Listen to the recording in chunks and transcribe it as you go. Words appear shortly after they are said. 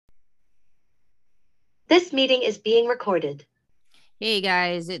This meeting is being recorded. Hey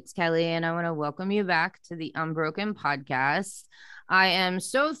guys, it's Kelly, and I want to welcome you back to the Unbroken podcast. I am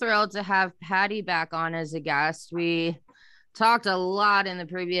so thrilled to have Patty back on as a guest. We talked a lot in the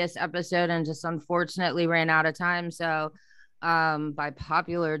previous episode and just unfortunately ran out of time. So, by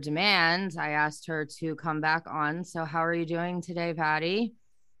popular demand, I asked her to come back on. So, how are you doing today, Patty?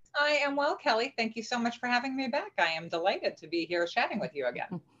 I am well, Kelly. Thank you so much for having me back. I am delighted to be here chatting with you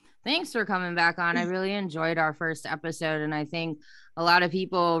again. Thanks for coming back on. I really enjoyed our first episode, and I think a lot of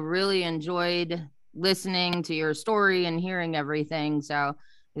people really enjoyed listening to your story and hearing everything. So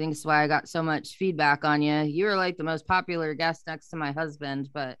I think that's why I got so much feedback on you. You were like the most popular guest next to my husband,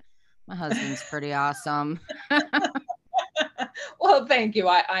 but my husband's pretty awesome. Well, thank you.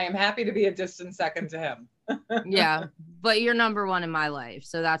 I am happy to be a distant second to him. Yeah, but you're number one in my life,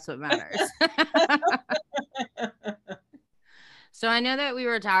 so that's what matters. So I know that we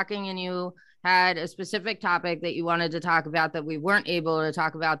were talking and you had a specific topic that you wanted to talk about that we weren't able to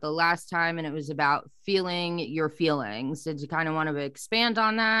talk about the last time, and it was about feeling your feelings. Did you kind of want to expand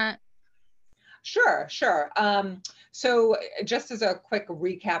on that? Sure. So just as a quick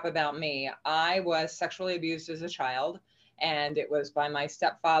recap about me, I was sexually abused as a child, and it was by my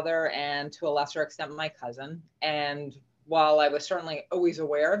stepfather and to a lesser extent my cousin. And while I was certainly always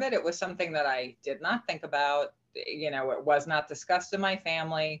aware of it, it was something that I did not think about. It was not discussed in my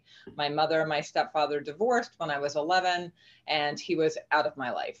family. My mother and my stepfather divorced when I was 11, and he was out of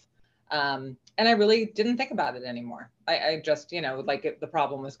my life. And I really didn't think about it anymore. I just, the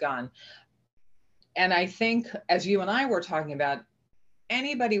problem was gone. And I think, as you and I were talking about,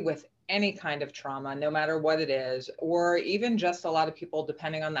 anybody with any kind of trauma, no matter what it is, or even just a lot of people,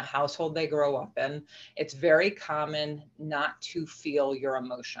 depending on the household they grow up in, it's very common not to feel your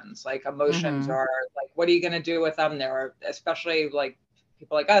emotions. Like emotions are like, what are you going to do with them? There are, especially like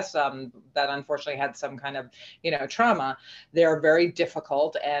people like us that unfortunately had some kind of, trauma. They're very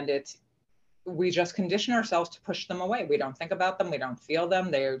difficult, and we just condition ourselves to push them away. We don't think about them. We don't feel them.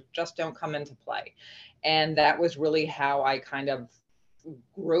 They just don't come into play. And that was really how I kind of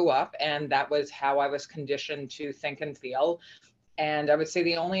grew up. And that was how I was conditioned to think and feel. And I would say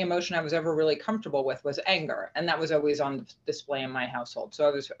the only emotion I was ever really comfortable with was anger. And that was always on display in my household. So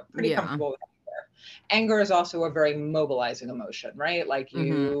I was pretty comfortable with anger. Anger is also a very mobilizing emotion, right? Like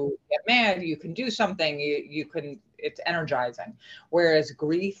you get mad, you can do something, you can, it's energizing. Whereas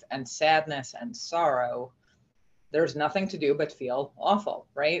grief and sadness and sorrow, there's nothing to do but feel awful,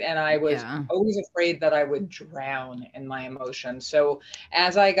 right? And I was always afraid that I would drown in my emotions. So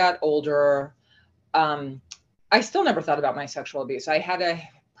as I got older, I still never thought about my sexual abuse. I had a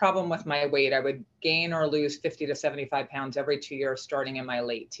problem with my weight. I would gain or lose 50 to 75 pounds every 2 years, starting in my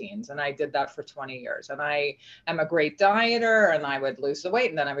late teens. And I did that for 20 years. And I am a great dieter, and I would lose the weight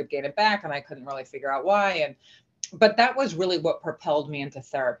and then I would gain it back, and I couldn't really figure out why. But that was really what propelled me into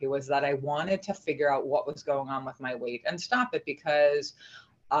therapy, was that I wanted to figure out what was going on with my weight and stop it, because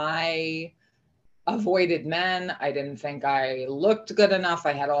I avoided men. I didn't think I looked good enough.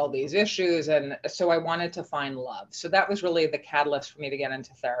 I had all these issues. And so I wanted to find love. So that was really the catalyst for me to get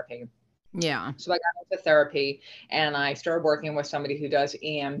into therapy. Yeah. So I got into therapy, and I started working with somebody who does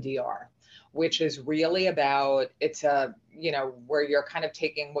EMDR, which is really about, it's where you're kind of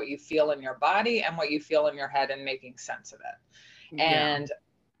taking what you feel in your body and what you feel in your head and making sense of it.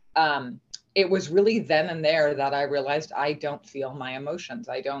 And it was really then and there that I realized I don't feel my emotions.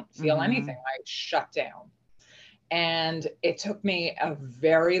 I don't feel anything. I shut down. And it took me a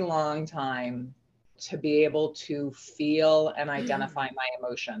very long time to be able to feel and identify my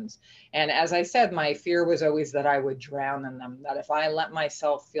emotions. And as I said, my fear was always that I would drown in them, that if I let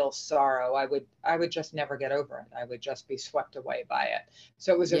myself feel sorrow, I would just never get over it. I would just be swept away by it.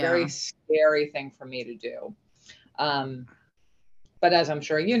 So it was a very scary thing for me to do. But as I'm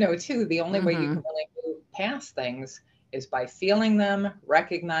sure you know too, the only way you can really move past things is by feeling them,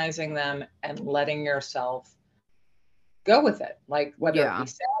 recognizing them, and letting yourself go with it. Like whether it be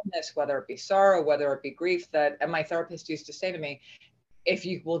sadness, whether it be sorrow, whether it be grief, and my therapist used to say to me, if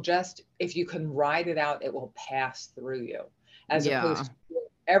you can ride it out, it will pass through you, as opposed to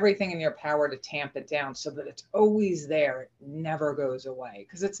everything in your power to tamp it down so that it's always there. It never goes away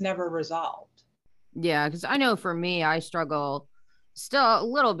because it's never resolved. Yeah. Cause I know for me, I struggle still a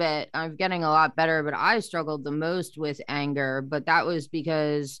little bit. I'm getting a lot better, but I struggled the most with anger. But that was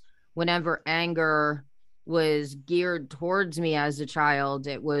because whenever anger was geared towards me as a child,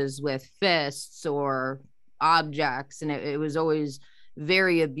 it was with fists or objects, and it was always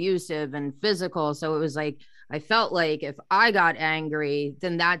very abusive and physical. So it was like I felt like if I got angry,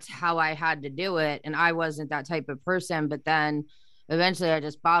 then that's how I had to do it, and I wasn't that type of person. But then eventually I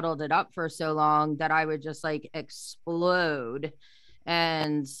just bottled it up for so long that I would just like explode.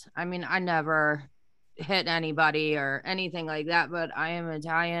 And I mean, I never hit anybody or anything like that, but I am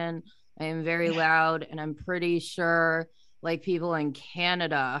Italian. I am very loud, and I'm pretty sure like people in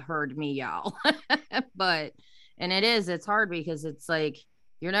Canada heard me yell. But, and it's hard because it's like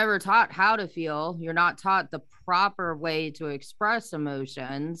you're never taught how to feel. You're not taught the proper way to express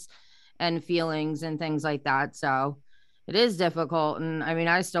emotions and feelings and things like that. So it is difficult. And I mean,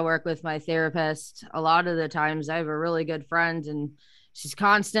 I still work with my therapist. A lot of the times I have a really good friend, and she's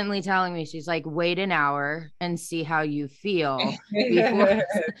constantly telling me, she's like, wait an hour and see how you feel before.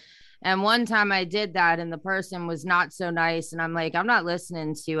 And one time I did that, and the person was not so nice. And I'm like, I'm not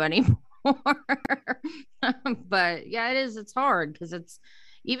listening to you anymore. But yeah, it's hard because it's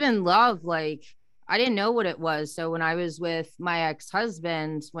even love. Like, I didn't know what it was. So when I was with my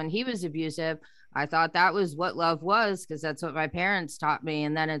ex-husband, when he was abusive, I thought that was what love was because that's what my parents taught me.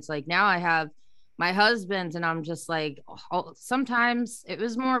 And then it's like now I have my husband, and I'm just like, oh, sometimes it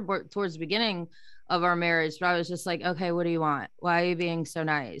was more towards the beginning of our marriage, but I was just like, okay, what do you want? Why are you being so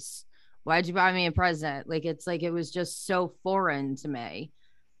nice? Why'd you buy me a present? Like, it's like it was just so foreign to me.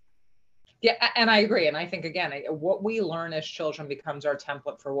 Yeah, and I agree. And I think, again, what we learn as children becomes our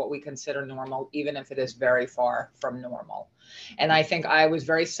template for what we consider normal, even if it is very far from normal. And I think I was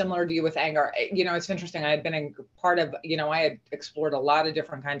very similar to you with anger. You know, it's interesting. I had been in part of, you know, I had explored a lot of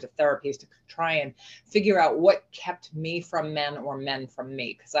different kinds of therapies to try and figure out what kept me from men or men from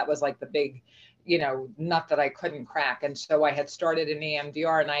me, because that was like the big, you know, nut that I couldn't crack. And so I had started an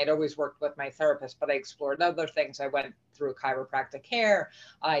EMDR, and I had always worked with my therapist, but I explored other things. I went through chiropractic care.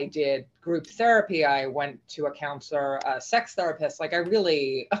 I did group therapy. I went to a counselor, a sex therapist. Like I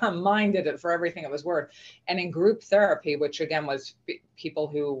really minded it for everything it was worth. And in group therapy, which again was people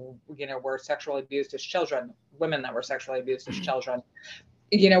who, you know, were sexually abused as children, women that were sexually abused as children,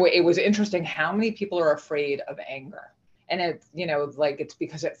 you know, it was interesting how many people are afraid of anger. And it, you know, like it's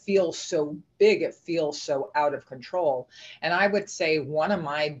because it feels so big, it feels so out of control. And I would say one of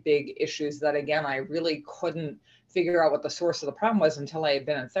my big issues that, again, I really couldn't figure out what the source of the problem was until I had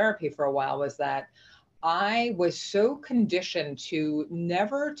been in therapy for a while, was that I was so conditioned to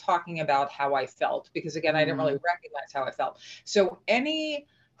never talking about how I felt, because again, I didn't really recognize how I felt. So any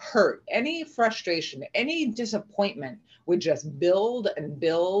hurt, any frustration, any disappointment would just build and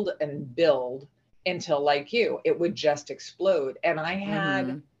build and build until, like you, it would just explode. And I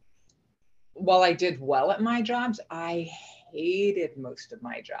had, while I did well at my jobs, I hated most of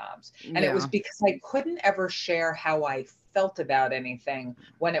my jobs. And it was because I couldn't ever share how I felt about anything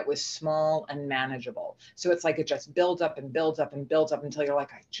when it was small and manageable. So it's like it just builds up and builds up and builds up until you're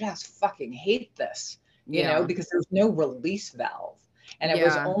like, I just fucking hate this, you know, because there's no release valve. And it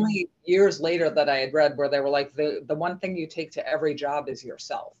was only years later that I had read where they were like, the one thing you take to every job is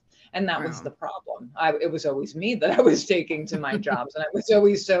yourself. And that was the problem. It was always me that I was taking to my jobs. And I was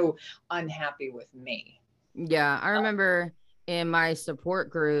always so unhappy with me. Yeah. I remember in my support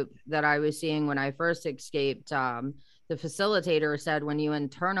group that I was seeing when I first escaped, the facilitator said, when you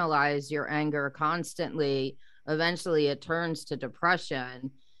internalize your anger constantly, eventually it turns to depression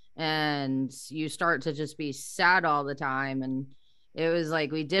and you start to just be sad all the time. And it was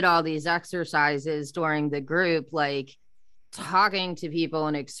like, we did all these exercises during the group, like talking to people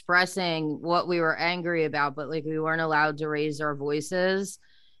and expressing what we were angry about, but like we weren't allowed to raise our voices.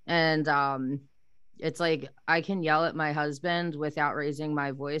 And it's like I can yell at my husband without raising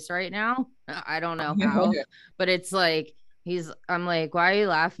my voice right now. I don't know how, but it's like I'm like, why are you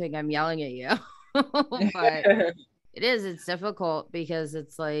laughing? I'm yelling at you. But it's difficult because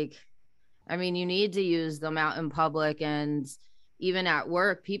it's like, I mean, you need to use them out in public, and even at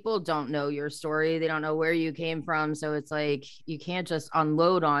work, people don't know your story. They don't know where you came from. So it's like you can't just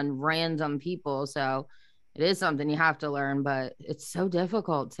unload on random people. So it is something you have to learn, but it's so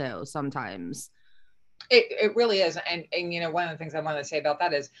difficult too sometimes. It really is. And you know, one of the things I want to say about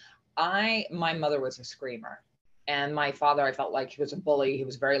that is my mother was a screamer, and my father, I felt like he was a bully. He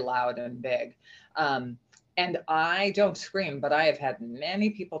was very loud and big. And I don't scream, but I have had many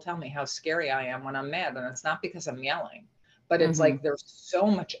people tell me how scary I am when I'm mad. And it's not because I'm yelling, but it's like there's so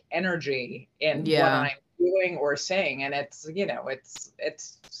much energy in what I'm doing or saying. And it's, you know,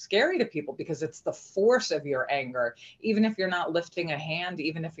 it's scary to people because it's the force of your anger. Even if you're not lifting a hand,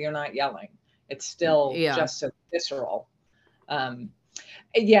 even if you're not yelling, it's still just so visceral. And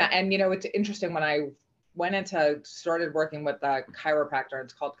you know, it's interesting, when I started working with a chiropractor,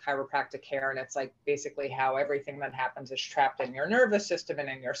 it's called chiropractic care. And it's like basically how everything that happens is trapped in your nervous system and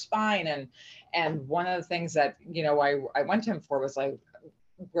in your spine. And one of the things that, you know, I went to him for was like,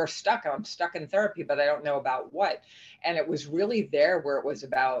 we're stuck. I'm stuck in therapy, but I don't know about what. And it was really there where it was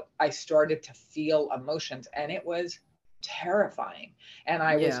about, I started to feel emotions, and it was terrifying. And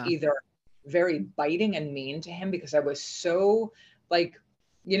I was Yeah. either very biting and mean to him because I was so like,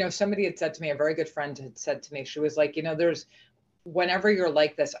 somebody had said to me, a very good friend had said to me, she was like, there's, whenever you're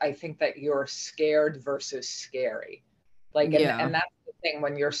like this, I think that you're scared versus scary. Like, and, Yeah. and that's the thing.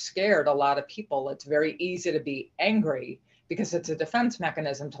 When you're scared, a lot of people, it's very easy to be angry because it's a defense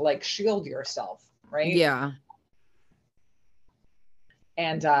mechanism to like shield yourself, right? Yeah.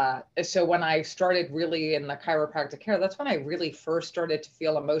 And so when I started really in the chiropractic care, that's when I really first started to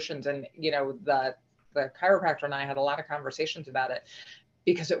feel emotions. And, the chiropractor and I had a lot of conversations about it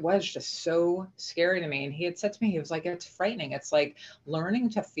because it was just so scary to me. And he had said to me, he was like, it's frightening. It's like learning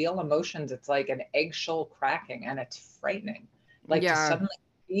to feel emotions. It's like an eggshell cracking, and it's frightening. Like to Yeah. suddenly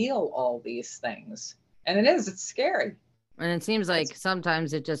feel all these things. And it's scary. And it seems like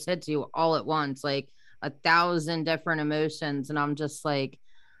sometimes it just hits you all at once, like 1,000 different emotions. And I'm just like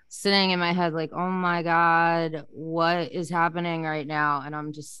sitting in my head, like, oh my God, what is happening right now? And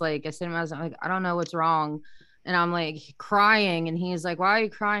I'm just like, I sit in my head, like, I don't know what's wrong. And I'm like crying. And he's like, why are you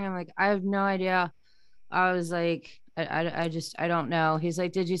crying? I'm like, I have no idea. I was like, I don't know. He's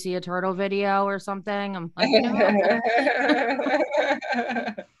like, did you see a turtle video or something? I'm like, no.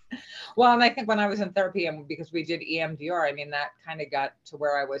 Well, and I think when I was in therapy, and because we did EMDR, I mean, that kind of got to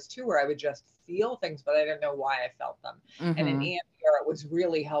where I was too, where I would just feel things, but I didn't know why I felt them. And in EMDR, it was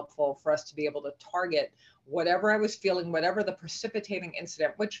really helpful for us to be able to target whatever I was feeling, whatever the precipitating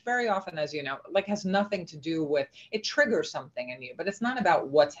incident, which very often, as you know, like has nothing to do with, it triggers something in you, but it's not about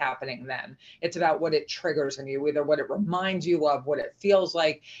what's happening then. It's about what it triggers in you, either what it reminds you of, what it feels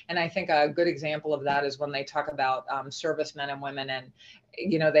like. And I think a good example of that is when they talk about servicemen and women, and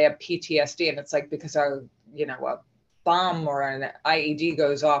they have PTSD, and it's like because a bomb or an IED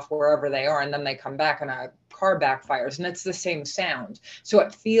goes off wherever they are, and then they come back and a car backfires, and it's the same sound. So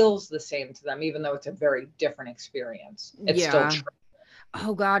it feels the same to them, even though it's a very different experience. It's still true.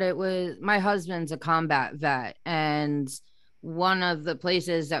 Oh God, it was, my husband's a combat vet, and one of the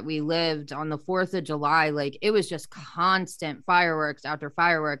places that we lived on the 4th of July, like it was just constant fireworks after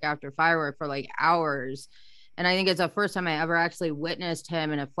firework after firework for like hours. And I think it's the first time I ever actually witnessed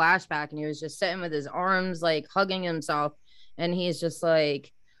him in a flashback. And he was just sitting with his arms, like hugging himself. And he's just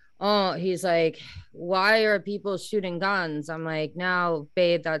like, oh, he's like, why are people shooting guns? I'm like, no,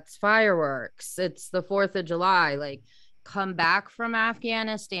 babe, that's fireworks. It's the 4th of July. Like, come back from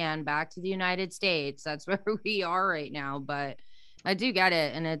Afghanistan, back to the United States. That's where we are right now. But I do get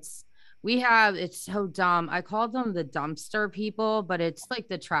it. And it's so dumb. I call them the dumpster people, but it's like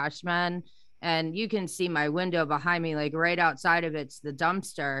the trash men. And you can see my window behind me, like right outside of it's the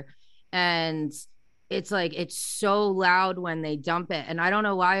dumpster. And it's like, it's so loud when they dump it. And I don't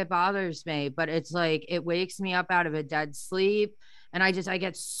know why it bothers me, but it's like, it wakes me up out of a dead sleep. And I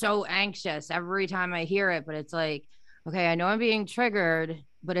get so anxious every time I hear it. But it's like, okay, I know I'm being triggered,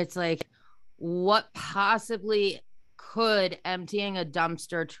 but it's like, what possibly could emptying a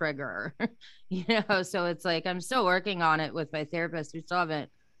dumpster trigger? So it's like, I'm still working on it with my therapist. We still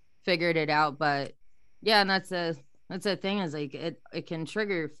haven't figured it out, but yeah. And that's a thing, is like it can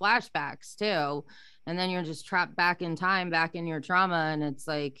trigger flashbacks too, and then you're just trapped back in time, back in your trauma. And it's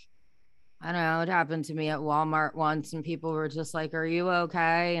like, I don't know, it happened to me at Walmart once, and people were just like, are you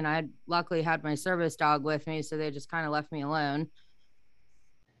okay? And I luckily had my service dog with me, so they just kind of left me alone.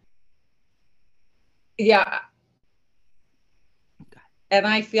 Yeah. And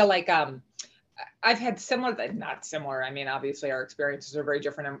I feel like I've had not similar. I mean, obviously our experiences are very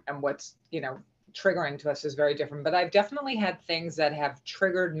different, and what's, triggering to us is very different, but I've definitely had things that have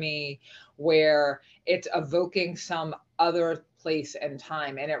triggered me where it's evoking some other place and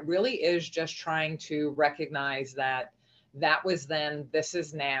time. And it really is just trying to recognize that that was then, this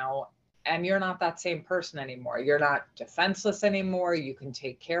is now, and you're not that same person anymore. You're not defenseless anymore. You can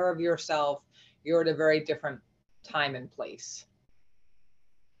take care of yourself. You're at a very different time and place.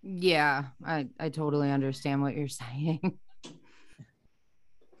 Yeah, I totally understand what you're saying.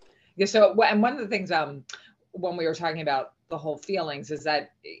 Yeah. So, and one of the things, when we were talking about the whole feelings, is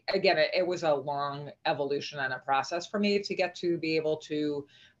that, again, it was a long evolution and a process for me to get to be able to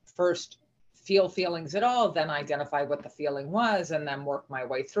first feel feelings at all, then identify what the feeling was, and then work my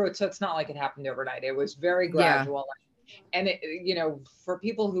way through it. So it's not like it happened overnight. It was very gradual. Yeah. And it, for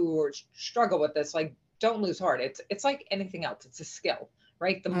people who struggle with this, like, don't lose heart. It's like anything else. It's a skill.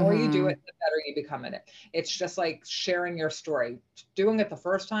 Right? The more you do it, the better you become in it. It's just like sharing your story. Doing it the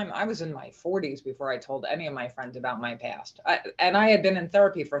first time, I was in my 40s before I told any of my friends about my past. And I had been in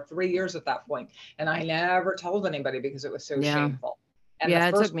therapy for 3 years at that point, and I never told anybody because it was so shameful. And the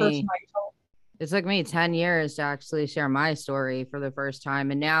Yeah, first person I told, it took me 10 years to actually share my story for the first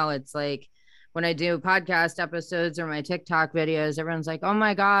time. And now it's like when I do podcast episodes or my TikTok videos, everyone's like, oh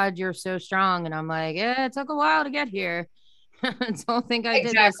my God, you're so strong. And I'm like, yeah, it took a while to get here. Don't think I did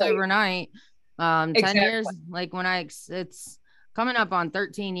this exactly, overnight. 10 years, exactly. like it's coming up on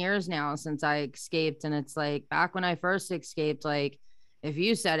 13 years now since I escaped. And it's like back when I first escaped, like if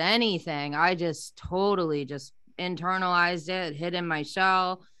you said anything, I just totally just internalized it, hid in my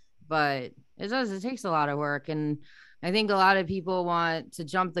shell. But it takes a lot of work. And I think a lot of people want to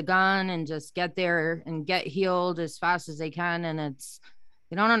jump the gun and just get there and get healed as fast as they can. And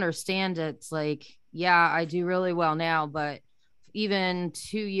they don't understand it's like, yeah, I do really well now, but even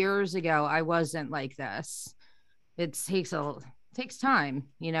 2 years ago, I wasn't like this. It takes time,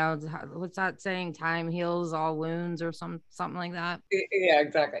 what's that saying? Time heals all wounds or something like that. Yeah,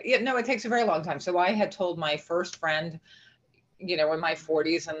 exactly. Yeah, no, it takes a very long time. So I had told my first friend, in my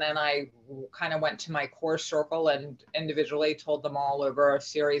 40s, and then I kind of went to my core circle and individually told them all over a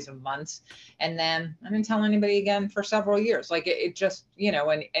series of months. And then I didn't tell anybody again for several years. Like it just,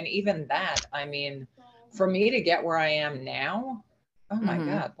 and even that, I mean, for me to get where I am now, oh my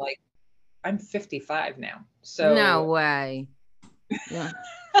God, like I'm 55 now. No So way. Yeah.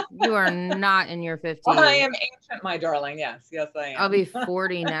 You are not in your 50s. I am ancient, my darling. Yes, yes, I am. I'll be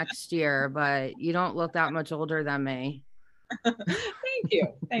 40 next year, but you don't look that much older than me. Thank you.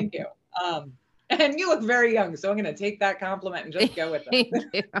 Thank you. And you look very young, so I'm going to take that compliment and just go with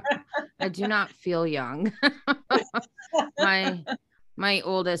it. I do not feel young. My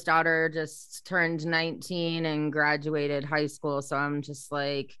oldest daughter just turned 19 and graduated high school, so I'm just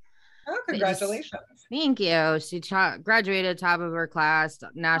like, oh, congratulations. Thank you. She graduated top of her class,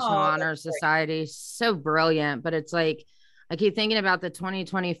 National Honor Society. So brilliant. But it's like, I keep thinking about the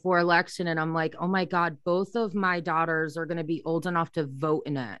 2024 election and I'm like, oh my God, both of my daughters are going to be old enough to vote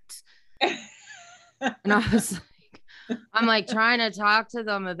in it. And I was like, I'm like trying to talk to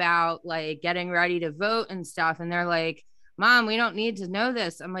them about like getting ready to vote and stuff. And they're like, Mom, we don't need to know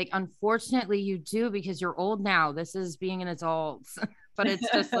this. I'm like, unfortunately, you do because you're old now. This is being an adult. But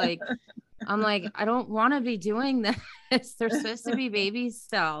it's just like, I'm like, I don't want to be doing this. They're supposed to be babies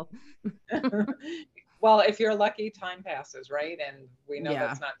still. Well, if you're lucky, time passes, right? And we know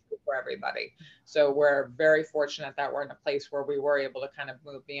that's not true for everybody. So we're very fortunate that we're in a place where we were able to kind of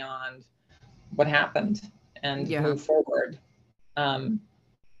move beyond what happened and move forward.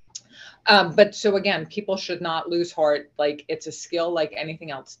 But so again, people should not lose heart. Like it's a skill like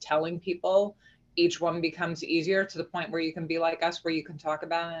anything else. Telling people, each one becomes easier to the point where you can be like us, where you can talk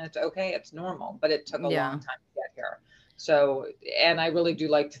about it and it's okay, it's normal, but it took a long time to get here. So, and I really do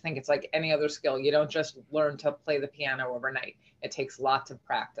like to think it's like any other skill. You don't just learn to play the piano overnight. It takes lots of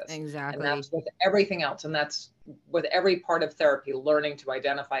practice. Exactly. And that's with everything else. And that's with every part of therapy, learning to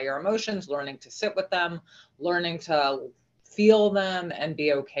identify your emotions, learning to sit with them, learning to feel them and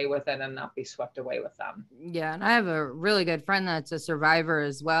be okay with it and not be swept away with them. Yeah. And I have a really good friend that's a survivor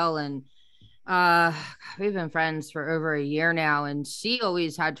as well. And we've been friends for over a year now. And she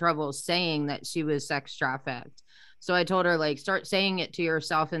always had trouble saying that she was sex trafficked. So I told her, like, start saying it to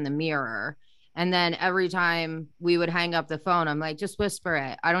yourself in the mirror. And then every time we would hang up the phone, I'm like, just whisper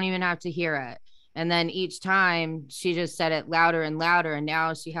it. I don't even have to hear it. And then each time she just said it louder and louder. And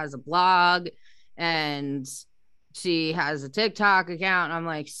now she has a blog and she has a TikTok account. I'm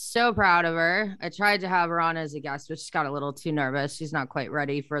like so proud of her. I tried to have her on as a guest, but she got a little too nervous. She's not quite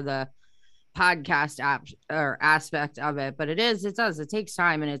ready for the podcast app or aspect of it, but it takes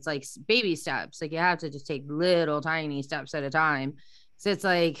time and it's like baby steps. Like you have to just take little tiny steps at a time. So it's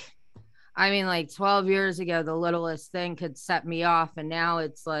like, I mean, like 12 years ago, the littlest thing could set me off. And now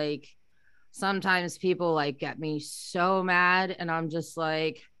it's like, sometimes people like get me so mad and I'm just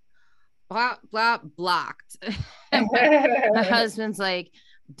like, blah, blah, blocked. My husband's like,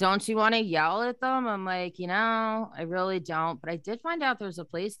 don't you want to yell at them? I'm like, I really don't. But I did find out there's a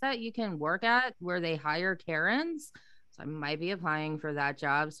place that you can work at where they hire Karens. So I might be applying for that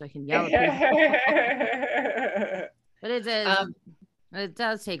job so I can yell at people. But it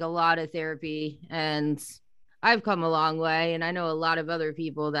does take a lot of therapy. And I've come a long way. And I know a lot of other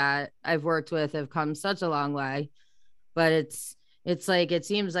people that I've worked with have come such a long way. But it's like, it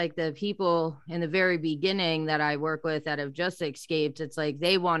seems like the people in the very beginning that I work with that have just escaped, it's like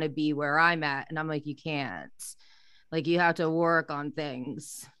they want to be where I'm at. And I'm like, you can't. Like, you have to work on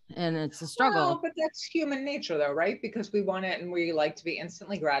things. And it's a struggle. Well, but that's human nature though, right? Because we want it and we like to be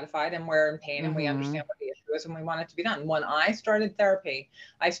instantly gratified and we're in pain and we understand what the issue is and we want it to be done. When I started therapy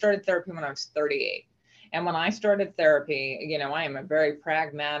when I was 38. And when I started therapy, I am a very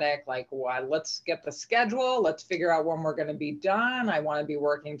pragmatic, like, well, let's get the schedule. Let's figure out when we're going to be done. I want to be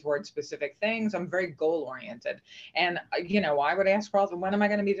working towards specific things. I'm very goal oriented. And, I would ask her all the, when am I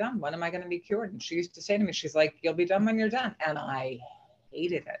going to be done? When am I going to be cured? And she used to say to me, she's like, you'll be done when you're done. And I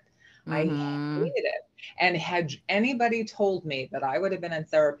hated it. I hated it. And had anybody told me that I would have been in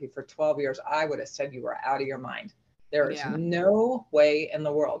therapy for 12 years, I would have said you were out of your mind. There is no way in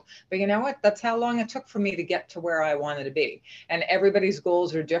the world. But you know what? That's how long it took for me to get to where I wanted to be. And everybody's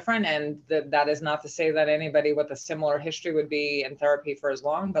goals are different. And that is not to say that anybody with a similar history would be in therapy for as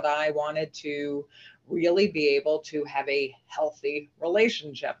long, but I wanted to really be able to have a healthy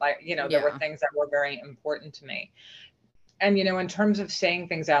relationship. There were things that were very important to me. And, in terms of saying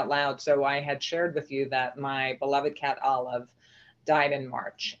things out loud, so I had shared with you that my beloved cat, Olive, died in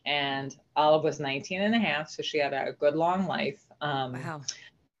March, and Olive was 19 and a half. So she had a good long life. Wow.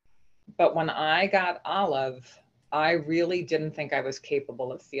 But when I got Olive, I really didn't think I was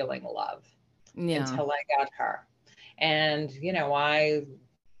capable of feeling love until I got her. And, I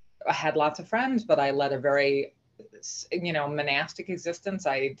had lots of friends, but I led a very, monastic existence.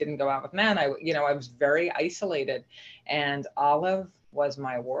 I didn't go out with men. I was very isolated, and Olive was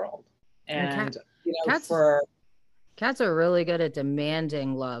my world. And, cats are really good at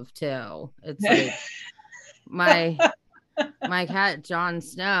demanding love too. It's like my cat, Jon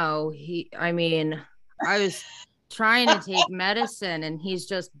Snow, I was trying to take medicine and he's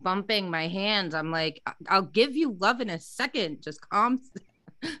just bumping my hands. I'm like, I'll give you love in a second. Just calm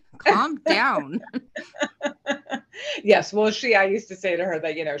down. Yes. Well, I used to say to her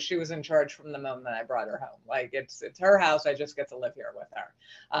that, she was in charge from the moment I brought her home. Like it's her house. I just get to live here with her.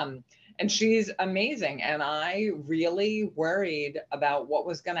 And she's amazing. And I really worried about what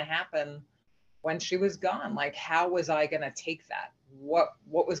was going to happen when she was gone. Like, how was I going to take that? What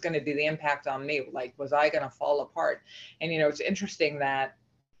was going to be the impact on me? Like, was I going to fall apart? And, it's interesting that,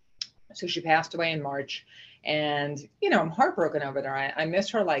 so she passed away in March, and, I'm heartbroken over her. I miss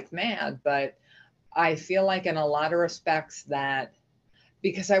her like mad, but I feel like in a lot of respects that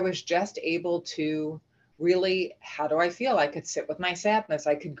because I was just able to really, how do I feel? I could sit with my sadness.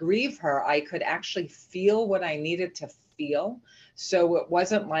 I could grieve her. I could actually feel what I needed to feel. So it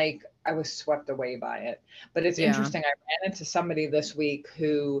wasn't like I was swept away by it. But it's interesting. I ran into somebody this week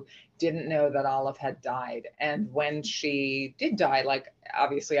who didn't know that Olive had died. And when she did die, like,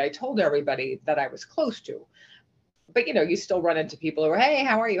 obviously I told everybody that I was close to. But, you still run into people who are, hey,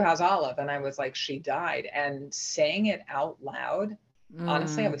 how are you? How's Olive? And I was like, she died. And saying it out loud,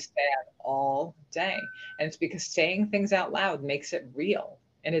 honestly, I was sad all day. And it's because saying things out loud makes it real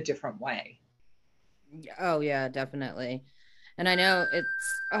in a different way. Oh, yeah, definitely. And I know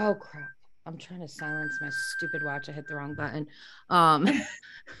oh, crap. I'm trying to silence my stupid watch. I hit the wrong button.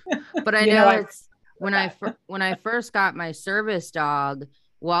 But I know it's when I first got my service dog,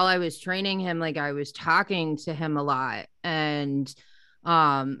 while I was training him, like I was talking to him a lot, and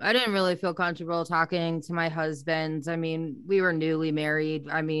I didn't really feel comfortable talking to my husband. We were newly married.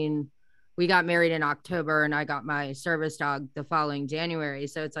 We got married in October and I got my service dog the following January.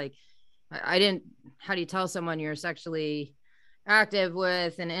 So it's like, I didn't, how do you tell someone you're sexually active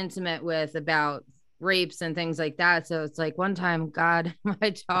with and intimate with about rapes and things like that? So it's like one time, God,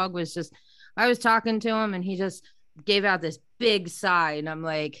 my dog was just, I was talking to him and he just gave out this big sigh, and I'm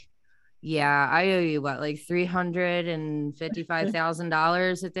like, yeah, I owe you what, like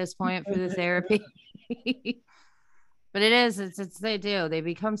 $355,000 at this point for the therapy. But it's they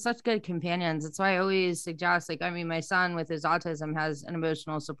become such good companions. That's why I always suggest, like, my son with his autism has an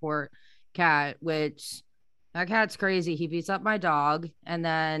emotional support cat, which that cat's crazy. He beats up my dog, and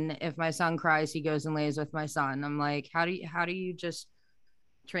then if my son cries, he goes and lays with my son. I'm like, how do you just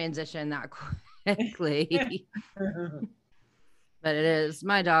transition that quickly? But it is,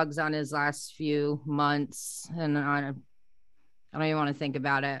 my dog's on his last few months, and I don't even want to think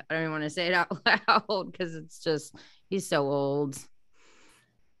about it. I don't even want to say it out loud because it's just, he's so old.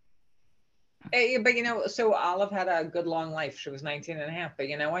 But so Olive had a good long life. She was 19 and a half, but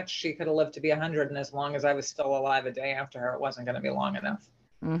you know what? She could have lived to be 100. And as long as I was still alive a day after her, it wasn't going to be long enough.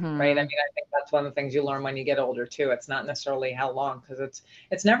 Mm-hmm. Right. I think that's one of the things you learn when you get older too. It's not necessarily how long, because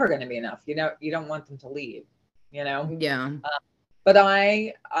it's never going to be enough. You don't want them to leave, Yeah. But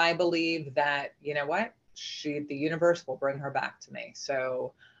I believe that, the universe will bring her back to me.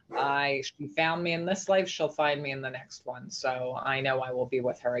 So she found me in this life, she'll find me in the next one. So I know I will be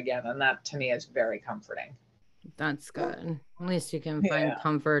with her again. And that to me is very comforting. That's good. At least you can find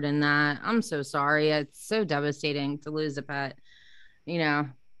comfort in that. I'm so sorry. It's so devastating to lose a pet.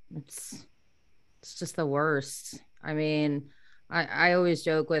 It's just the worst. I always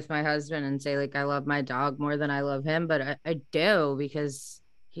joke with my husband and say like I love my dog more than I love him, but I do because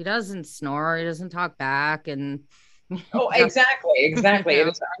he doesn't snore, he doesn't talk back, and Oh, just, exactly, you exactly. It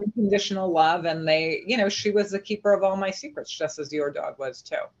know. is unconditional love, and she was the keeper of all my secrets, just as your dog was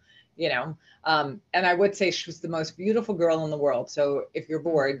too. And I would say she was the most beautiful girl in the world. So if you're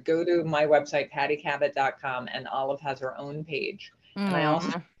bored, go to my website, pattycabot.com, and Olive has her own page. And I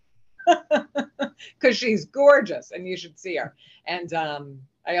also, Aw. because she's gorgeous, and you should see her. And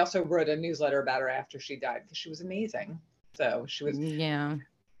I also wrote a newsletter about her after she died because she was amazing. So she was Yeah.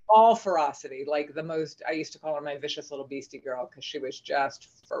 all ferocity, like the most. I used to call her my vicious little beastie girl because she was just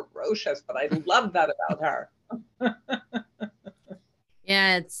ferocious, but I love that about her.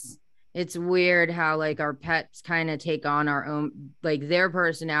 Yeah, it's weird how like our pets kind of take on our own like their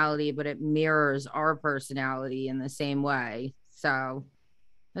personality, but it mirrors our personality in the same way. So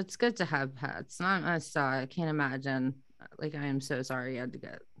it's good to have pets. Not us. I can't imagine. Like I am so sorry you had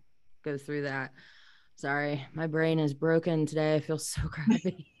to go through that. Sorry, my brain is broken today. I feel so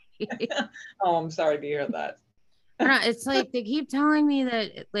crappy. Oh, I'm sorry to hear that. I don't know, it's like they keep telling me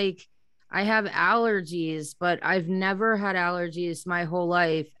that like I have allergies, but I've never had allergies my whole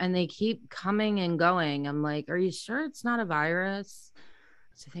life, and they keep coming and going. I'm like, are you sure it's not a virus?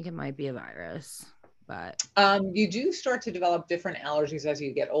 So I think it might be a virus, but You do start to develop different allergies as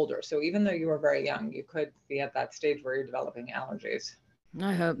you get older. So even though you were very young, you could be at that stage where you're developing allergies.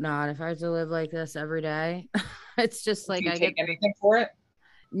 I hope not. If I have to live like this every day, it's just Do like you I take get anything for it?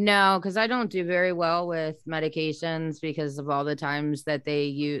 no, because I don't do very well with medications because of all the times that they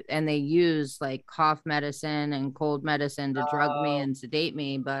use like cough medicine and cold medicine to drug me Oh, and sedate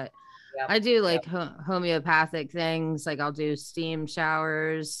me. But yep, I do yep. like homeopathic things. Like I'll do steam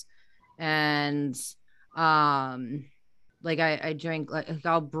showers and um like I drink like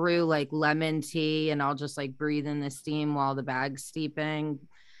I'll brew like lemon tea and I'll just like breathe in the steam while the bag's steeping.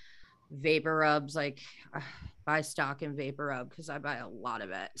 Vapor rubs, like buy stock in vapor rub because I buy a lot of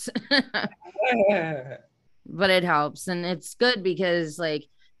it. But it helps and it's good because like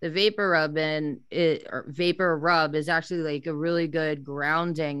the vapor rub and it or vapor rub is actually like a really good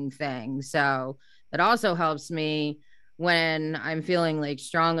grounding thing. So it also helps me when I'm feeling like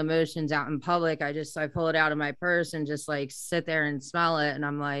strong emotions out in public. I pull it out of my purse and just like sit there and smell it. And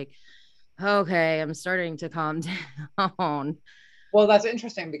I'm like, okay, I'm starting to calm down. Well, that's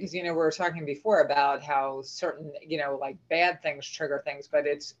interesting because, we were talking before about how certain, like bad things trigger things, but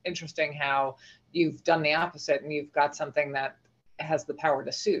it's interesting how you've done the opposite and you've got something that has the power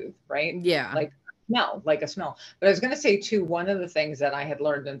to soothe, right? Yeah. Like a smell. But I was going to say too, one of the things that I had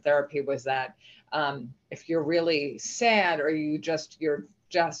learned in therapy was that if you're really sad or you're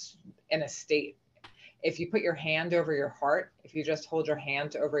just in a state, if you put your hand over your heart, if you just hold your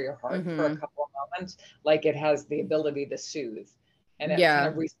hand over your heart for a Mm-hmm. couple of moments, like it has the ability to soothe and it kind Yeah.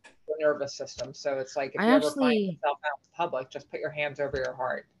 of resets your nervous system. So it's like if I you ever find actually yourself out in public, just put your hands over your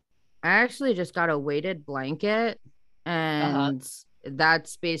heart. I actually just got a weighted blanket Uh-huh. and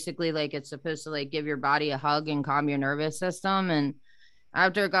that's basically like it's supposed to like give your body a hug and calm your nervous system. And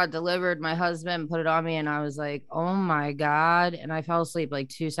after it got delivered, my husband put it on me and I was like, oh my God. And I fell asleep like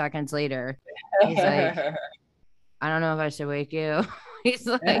 2 seconds later. He's like, I don't know if I should wake you. He's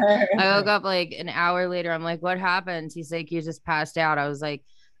like, I woke up like an hour later. I'm like, what happened? He's like, you just passed out. I was like,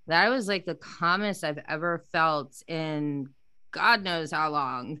 that was like the calmest I've ever felt in God knows how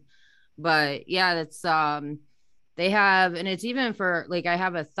long. But yeah, that's they have and it's even for like I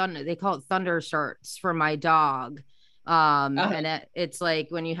have a thunder they call it thunder shirts for my dog. Uh-huh. And it's like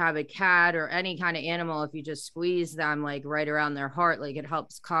when you have a cat or any kind of animal, if you just squeeze them like right around their heart, like it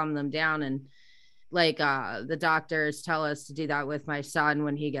helps calm them down. And like the doctors tell us to do that with my son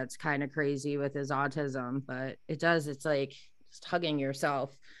when he gets kind of crazy with his autism, but it's like just hugging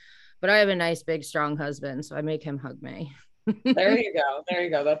yourself. But I have a nice big strong husband, so I make him hug me. There you go. There you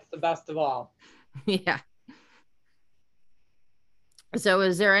go. That's the best of all. Yeah. So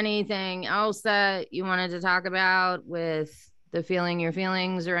is there anything else that you wanted to talk about with the feeling your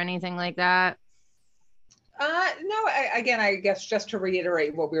feelings or anything like that? No, again, I guess just to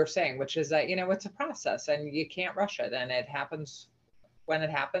reiterate what we were saying, which is that, it's a process and you can't rush it and it happens when it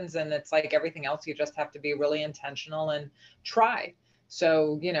happens. And it's like everything else, you just have to be really intentional and try.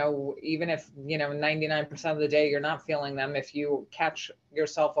 So, even if, 99% of the day you're not feeling them, if you catch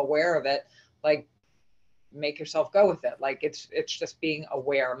yourself aware of it, like make yourself go with it. Like it's just being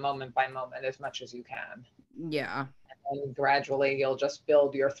aware moment by moment as much as you can. Yeah. And gradually you'll just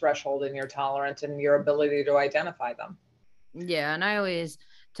build your threshold and your tolerance and your ability to identify them. Yeah. And I always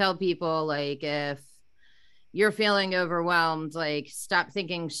tell people like you're feeling overwhelmed, like stop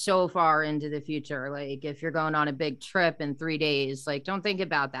thinking so far into the future. Like if you're going on a big trip in 3 days, like don't think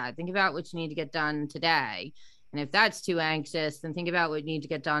about that. Think about what you need to get done today. And if that's too anxious, then think about what you need to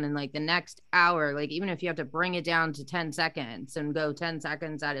get done in like the next hour. Like even if you have to bring it down to 10 seconds and go 10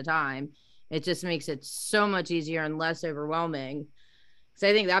 seconds at a time, it just makes it so much easier and less overwhelming. So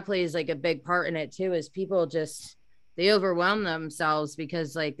I think that plays like a big part in it too, is people just, they overwhelm themselves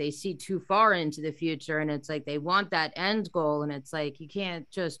because like they see too far into the future, and it's like they want that end goal, and it's like you can't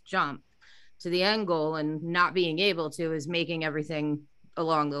just jump to the end goal, and not being able to is making everything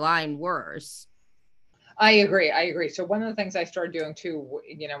along the line worse. I agree. So one of the things I started doing too,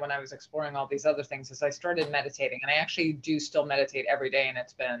 when I was exploring all these other things, is I started meditating, and I actually do still meditate every day. And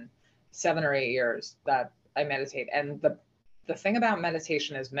it's been 7 or 8 years that I meditate. And the thing about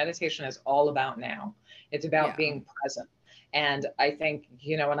meditation is all about now. It's about being present. And I think,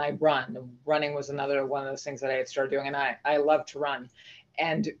 when I running was another one of those things that I had started doing. And I love to run.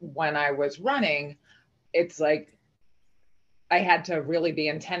 And when I was running, it's like I had to really be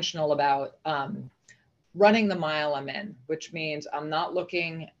intentional about running the mile I'm in, which means I'm not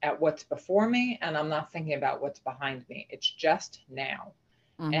looking at what's before me and I'm not thinking about what's behind me. It's just now.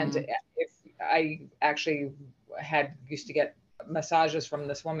 Mm-hmm. And if I actually used to get massages from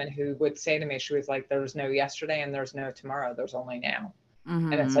this woman who would say to me, she was like, there's no yesterday and there's no tomorrow. There's only now.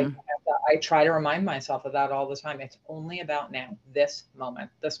 Mm-hmm. And it's like, I try to remind myself of that all the time. It's only about now. This moment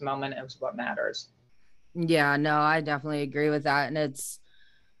is what matters. Yeah, no, I definitely agree with that. And it's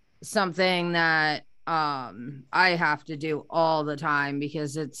something that I have to do all the time,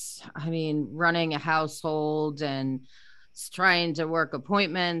 because running a household and trying to work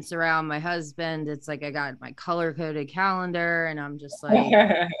appointments around my husband. It's like I got my color coded calendar, and I'm just like,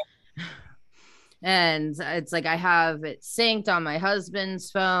 and it's like I have it synced on my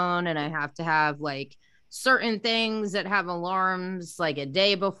husband's phone, and I have to have like certain things that have alarms like a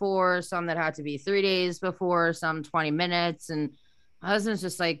day before, some that have to be 3 days before, some 20 minutes. And my husband's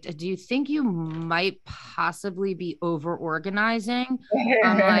just like, do you think you might possibly be over organizing?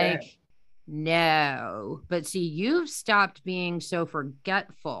 I'm like, no, but see, you've stopped being so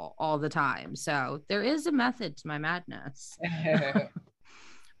forgetful all the time. So there is a method to my madness.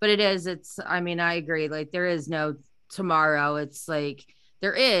 But I agree. Like there is no tomorrow. It's like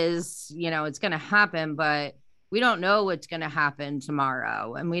there is, it's going to happen, but we don't know what's going to happen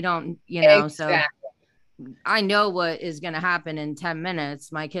tomorrow. And we don't, exactly. So I know what is going to happen in 10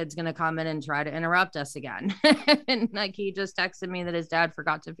 minutes. My kid's going to come in and try to interrupt us again. And like, he just texted me that his dad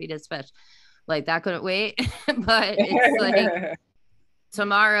forgot to feed his fish. Like that couldn't wait. But it's like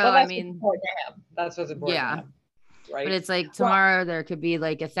tomorrow, well, that's what's important. Yeah. Right. But it's like tomorrow there could be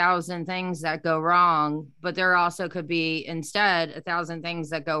like 1,000 things that go wrong, but there also could be instead 1,000 things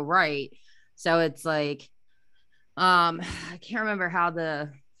that go right. So it's like, I can't remember how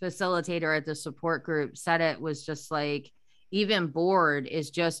the facilitator at the support group said it, was just like, even bored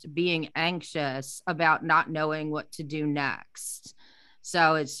is just being anxious about not knowing what to do next.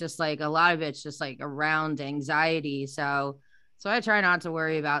 So it's just like a lot of it's just like around anxiety. So I try not to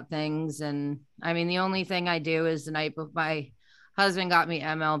worry about things. And the only thing I do is the night before, my husband got me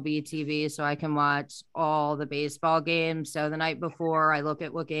MLB TV so I can watch all the baseball games. So the night before, I look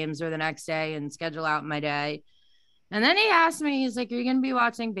at what games are the next day and schedule out my day. And then he asked me, he's like, are you going to be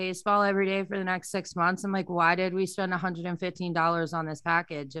watching baseball every day for the next 6 months? I'm like, why did we spend $115 on this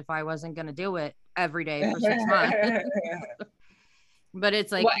package if I wasn't going to do it every day for 6 months? But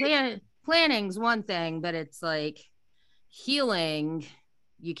it's like planning's one thing, but it's like healing.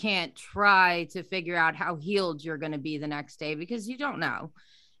 You can't try to figure out how healed you're going to be the next day because you don't know.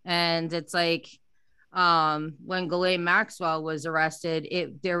 And it's like, when Ghislaine Maxwell was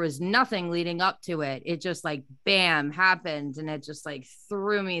arrested, there was nothing leading up to it. It just like, bam, happened. And it just like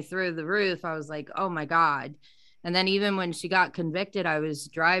threw me through the roof. I was like, oh my God. And then even when she got convicted, I was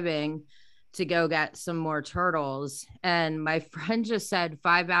driving to go get some more turtles. And my friend just said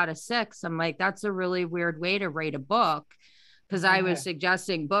 5 out of 6. I'm like, that's a really weird way to rate a book. Because I was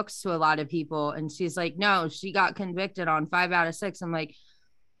suggesting books to a lot of people. And she's like, no, she got convicted on 5 out of 6. I'm like,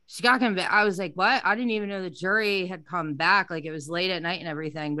 she got convicted. I was like, what? I didn't even know the jury had come back. Like it was late at night and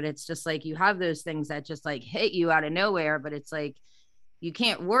everything. But it's just like, you have those things that just like hit you out of nowhere. But it's like, you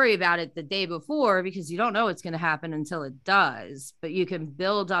can't worry about it the day before because you don't know what's going to happen until it does. But you can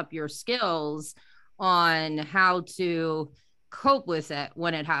build up your skills on how to cope with it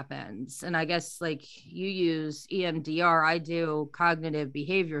when it happens. And I guess like you use EMDR, I do cognitive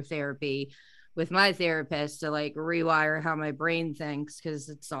behavior therapy with my therapist to like rewire how my brain thinks, because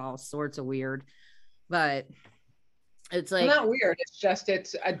it's all sorts of weird. But It's Well, like, not weird. It's just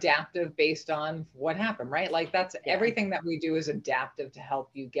it's adaptive based on what happened, right? Like that's yeah, everything that we do is adaptive to help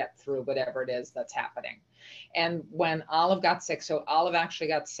you get through whatever it is that's happening. And when Olive got sick, so Olive actually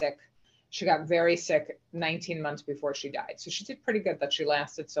got sick. She got very sick 19 months before she died. So she did pretty good that she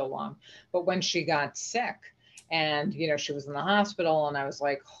lasted so long. But when she got sick, and she was in the hospital, and I was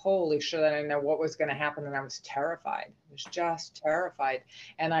like, holy shit, I didn't know what was going to happen. And I was terrified. I was just terrified.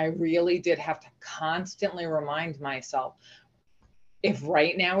 And I really did have to constantly remind myself, if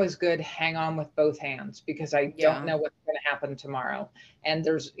right now is good, hang on with both hands, because I don't yeah, know what's going to happen tomorrow. And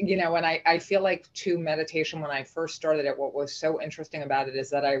there's, and I feel like too, meditation, when I first started it, what was so interesting about it is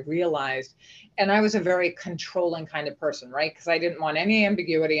that I realized, and I was a very controlling kind of person, right? Because I didn't want any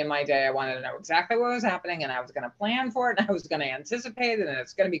ambiguity in my day. I wanted to know exactly what was happening, and I was going to plan for it, and I was going to anticipate it, and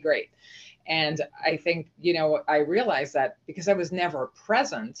it's going to be great. And I think, I realized that because I was never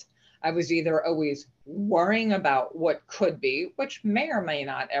present, I was either always worrying about what could be, which may or may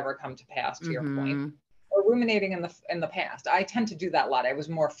not ever come to pass, to your point, mm-hmm, or ruminating in the past. I tend to do that a lot. I was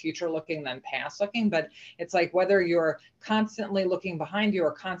more future looking than past looking, but it's like whether you're constantly looking behind you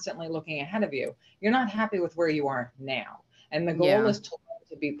or constantly looking ahead of you, you're not happy with where you are now. And the goal yeah, is to learn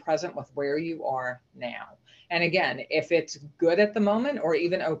to be present with where you are now. And again, if it's good at the moment or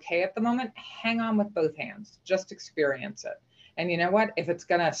even okay at the moment, hang on with both hands. Just experience it. And you know what? If it's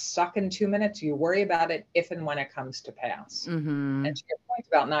going to suck in 2 minutes, you worry about it if and when it comes to pass. mm-hmm, And to your point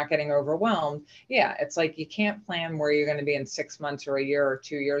about not getting overwhelmed, yeah, it's like you can't plan where you're going to be in 6 months or a year or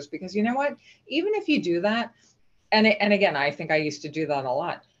 2 years, because you know what? Even if you do that, and again, I think I used to do that a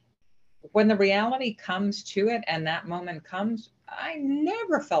lot. When the reality comes to it and that moment comes, I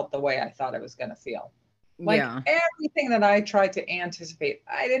never felt the way I thought I was going to feel. Like yeah, everything that I tried to anticipate,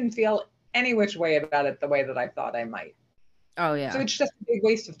 I didn't feel any which way about it the way that I thought I might. oh So yeah. it's just a big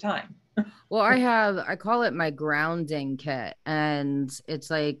waste of time. Well, I call it my grounding kit, and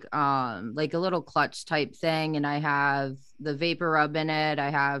it's like a little clutch type thing, and I have the vapor rub in it. I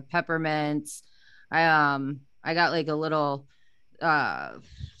have peppermints. I got like a little uh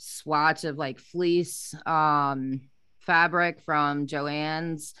swatch of like fleece fabric from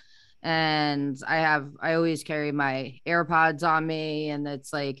Joann's, and I always carry my AirPods on me, and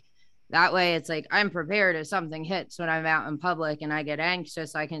it's like that way it's like I'm prepared if something hits when I'm out in public and I get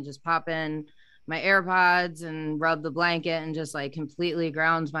anxious, I can just pop in my AirPods and rub the blanket and just like completely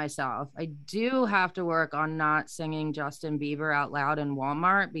ground myself. I do have to work on not singing Justin Bieber out loud in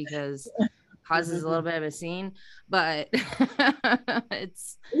Walmart because causes a little bit of a scene, but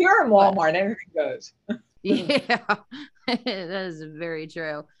it's You're in but Walmart, everything goes. yeah, that is very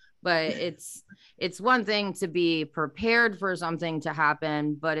true. But it's one thing to be prepared for something to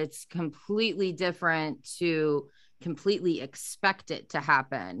happen, but it's completely different to completely expect it to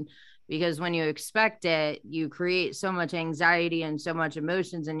happen. Because when you expect it, you create so much anxiety and so much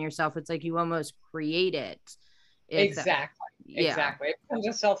emotions in yourself. It's like you almost create it. If that, Exactly. yeah. Exactly. It becomes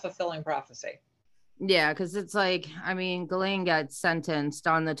a self-fulfilling prophecy. Yeah, because it's like, I mean, Ghislaine got sentenced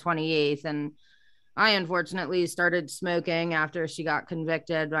on the 28th, and I unfortunately started smoking after she got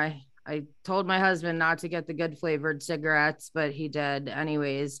convicted. I told my husband not to get the good flavored cigarettes, but he did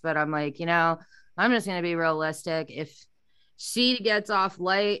anyways. But I'm like, I'm just going to be realistic. If she gets off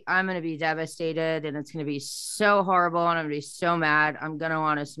light, I'm going to be devastated and it's going to be so horrible and I'm going to be so mad. I'm going to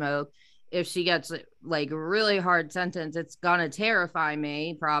want to smoke. If she gets like really hard sentence, it's going to terrify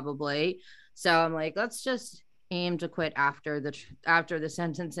me probably. So I'm like, let's just aim to quit after the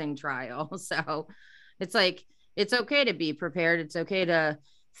sentencing trial. So it's like it's okay to be prepared. It's okay to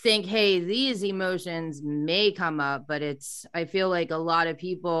think, hey, these emotions may come up, but I feel like a lot of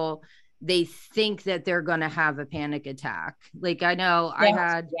people they think that they're going to have a panic attack. Like I know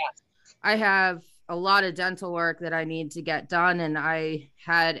Yes, yes. I have a lot of dental work that I need to get done, and I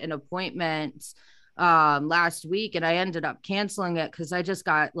had an appointment last week and I ended up canceling it because I just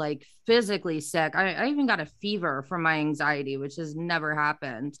got like physically sick. I even got a fever from my anxiety, which has never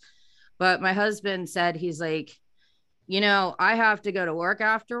happened. But my husband said, he's like, I have to go to work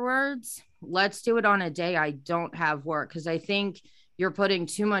afterwards. Let's do it on a day I don't have work because I think you're putting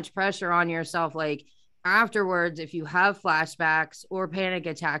too much pressure on yourself. Like afterwards, if you have flashbacks or panic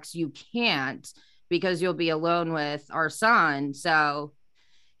attacks, you can't because you'll be alone with our son. So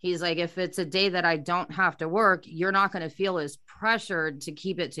he's like, if it's a day that I don't have to work, you're not going to feel as pressured to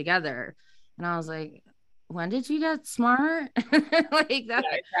keep it together. And I was like, when did you get smart? Like that.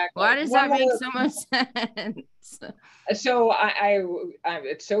 Yeah, exactly. Why does One that make more. so much sense? So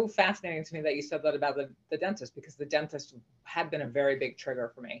it's so fascinating to me that you said that about the dentist, because the dentist had been a very big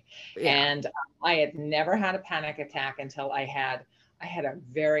trigger for me. Yeah. And I had never had a panic attack until I had a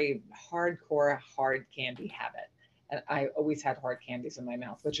very hardcore hard candy habit. and I always had hard candies in my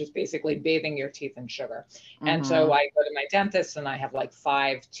mouth, which is basically bathing your teeth in sugar. And Mhm. so I go to my dentist and I have like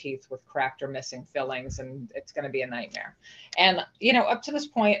 5 teeth with cracked or missing fillings, and it's going to be a nightmare. And, you know, up to this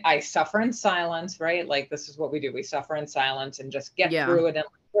point, I suffer in silence, right? Like, this is what we do. We suffer in silence and just get Yeah. through it and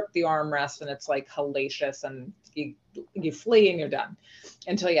rip the armrest, and it's like hellacious, and you flee and you're done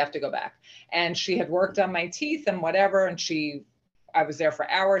until you have to go back. And she had worked on my teeth and whatever, and I was there for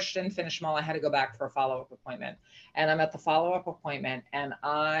hours. She didn't finish them all. I had to go back for a follow-up appointment. And I'm at the follow-up appointment and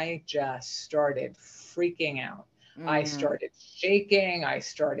I just started freaking out. I Mhm. started shaking. I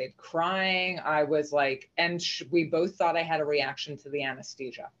started crying. I was like, and we both thought I had a reaction to the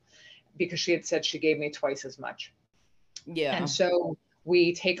anesthesia because she had said she gave me twice as much. Yeah. And so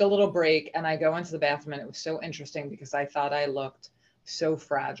we take a little break and I go into the bathroom, and it was so interesting because I thought I looked so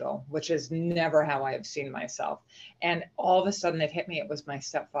fragile, which is never how I have seen myself. And all of a sudden it hit me. It was my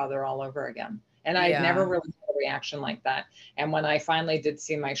stepfather all over again. And I'd never Yeah. really had a reaction like that. And when I finally did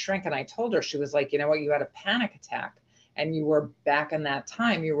see my shrink and I told her, she was like, you know what, you had a panic attack and you were back in that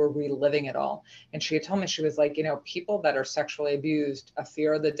time, you were reliving it all. And she had told me, she was like, you know, people that are sexually abused, a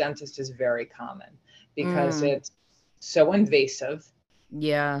fear of the dentist is very common because it's so invasive.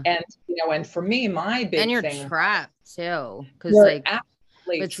 Yeah. And, you know, and for me, my big And you're thing, trapped too. Cause you're like,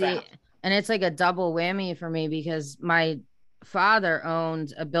 absolutely but see, trapped. and it's like a double whammy for me because my father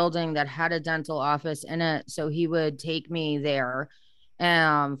owned a building that had a dental office in it. So he would take me there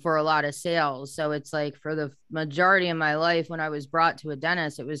for a lot of sales. So it's like for the majority of my life, when I was brought to a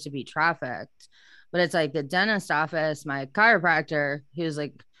dentist, it was to be trafficked. But it's like the dentist office, my chiropractor, he was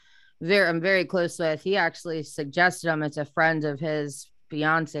like I'm very close with, he actually suggested him. It's a friend of his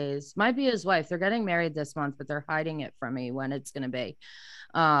fiance's, might be his wife. They're getting married this month, but they're hiding it from me when it's going to be.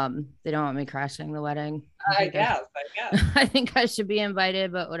 They don't want me crashing the wedding. I guess. I think I should be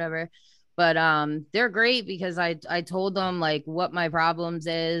invited, but whatever. But they're great because I told them like what my problems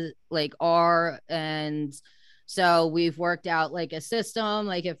are, and so we've worked out like a system.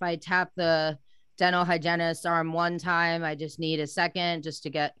 Like if I tap the dental hygienist arm one time, I just need a second just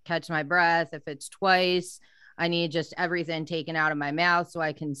to catch my breath. If it's twice, I need just everything taken out of my mouth so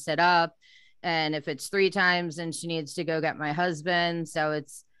I can sit up. And if it's 3 times, then she needs to go get my husband. So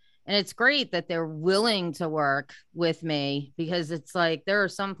it's great that they're willing to work with me because it's like there are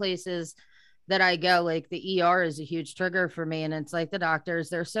some places that I go, like the ER is a huge trigger for me. And it's like the doctors,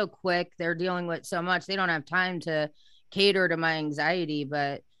 they're so quick, they're dealing with so much, they don't have time to cater to my anxiety.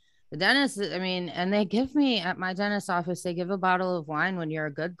 But the dentist, I mean, and they give me at my dentist office, they give a bottle of wine when you're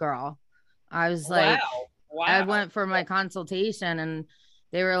a good girl. I was like, Wow. I went for my consultation and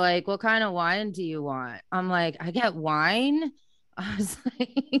they were like, what kind of wine do you want? I'm like, I get wine. I was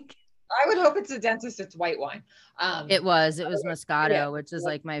like, I would hope it's a dentist. It's white wine. it was Moscato, yeah, which is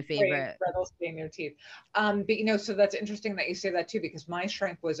like my favorite. That'll stay in your teeth. But you know, so that's interesting that you say that too, because my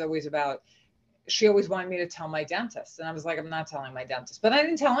shrink was always about, she always wanted me to tell my dentist. And I was like, I'm not telling my dentist, but I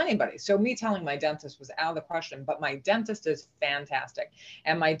didn't tell anybody. So me telling my dentist was out of the question, but my dentist is fantastic.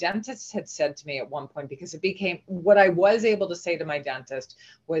 And my dentist had said to me at one point, because it became what I was able to say to my dentist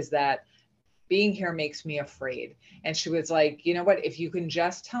was that being here makes me afraid. And she was like, you know what, if you can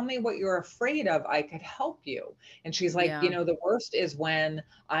just tell me what you're afraid of, I could help you. And she's like, Yeah. you know, the worst is when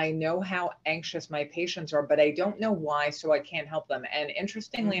I know how anxious my patients are, but I don't know why, so I can't help them. And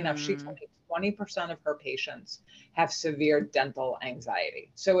interestingly enough, she told me 20% of her patients have severe dental anxiety.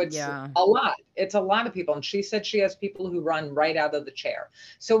 So it's a lot. It's a lot of people. And she said she has people who run right out of the chair.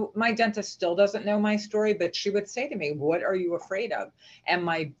 So my dentist still doesn't know my story, but she would say to me, what are you afraid of? And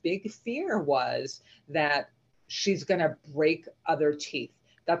my big fear was that she's going to break other teeth,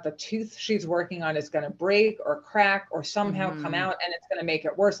 that the tooth she's working on is going to break or crack or somehow come out and it's going to make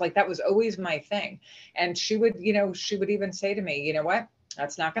it worse. Like that was always my thing. And she would, you know, she would even say to me, you know what?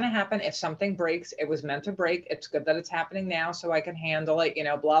 That's not going to happen. If something breaks, it was meant to break. It's good that it's happening now so I can handle it, you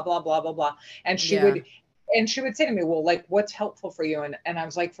know, blah, blah, blah, blah, blah. And she would say to me, well, like, what's helpful for you? And I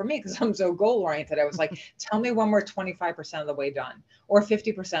was like, for me, because I'm so goal oriented, I was like, tell me when we're 25% of the way done or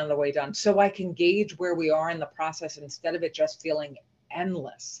 50% of the way done so I can gauge where we are in the process instead of it just feeling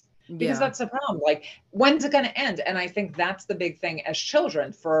endless. Because that's the problem. Like, when's it going to end? And I think that's the big thing as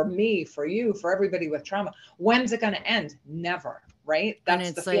children, for me, for you, for everybody with trauma. When's it going to end? Never. Right?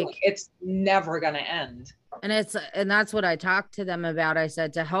 That's the feeling. It's never going to end. And that's what I talked to them about. I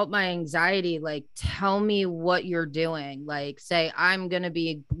said, to help my anxiety, like, tell me what you're doing. Like, say, I'm going to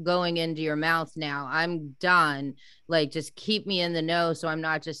be going into your mouth now. I'm done. Like, just keep me in the know. So I'm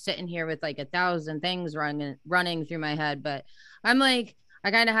not just sitting here with like 1,000 things running through my head. But I'm like, I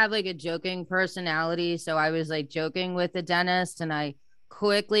kind of have like a joking personality. So I was like joking with the dentist and I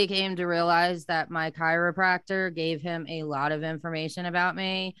quickly came to realize that my chiropractor gave him a lot of information about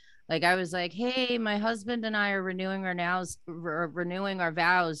me. Like I was like, "Hey, my husband and I are renewing our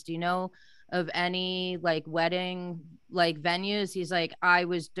vows. Do you know of any like wedding like venues?" He's like, "I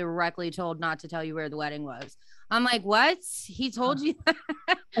was directly told not to tell you where the wedding was." I'm like, "What? He told you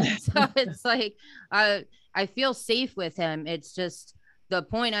that?" So it's like I feel safe with him. It's just the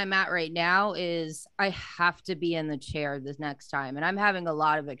point I'm at right now is I have to be in the chair this next time, and I'm having a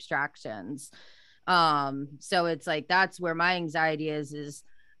lot of extractions. So it's like that's where my anxiety is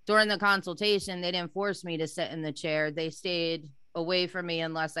during the consultation. They didn't force me to sit in the chair. They stayed away from me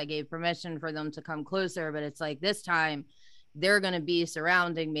unless I gave permission for them to come closer. But it's like this time they're going to be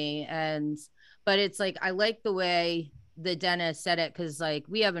surrounding me. And but it's like I like the way the dentist said it, because like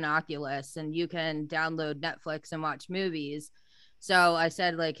we have an Oculus and you can download Netflix and watch movies. So I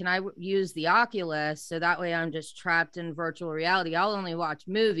said, like, can I use the Oculus so that way I'm just trapped in virtual reality? I'll only watch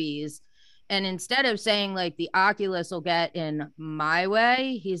movies. And instead of saying like the Oculus will get in my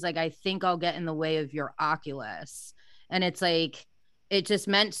way, he's like, I think I'll get in the way of your Oculus. And it's like, it just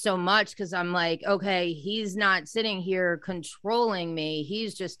meant so much because I'm like, okay, he's not sitting here controlling me.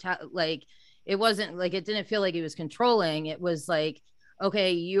 He's just like, it wasn't like, it didn't feel like he was controlling. It was like,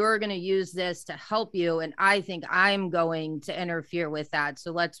 okay, you're going to use this to help you. And I think I'm going to interfere with that.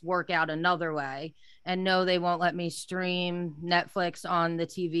 So let's work out another way. And no, they won't let me stream Netflix on the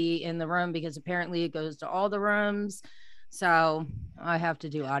TV in the room because apparently it goes to all the rooms. So I have to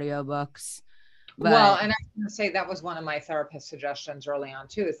do audiobooks. Well, and I was going to say that was one of my therapist suggestions early on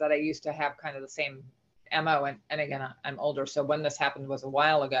too, is that I used to have kind of the same MO. And again, I'm older, so when this happened was a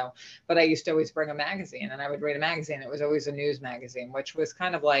while ago, but I used to always bring a magazine and I would read a magazine. It was always a news magazine, which was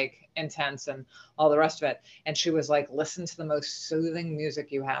kind of like intense and all the rest of it. And she was like, listen to the most soothing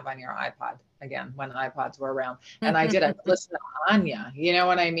music you have on your iPod. Again, when iPods were around. And I did, I listened to Anya, you know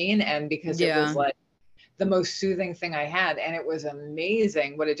what I mean? And because it was like the most soothing thing I had. And it was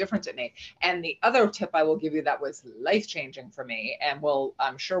amazing what a difference it made. And the other tip I will give you that was life-changing for me and will,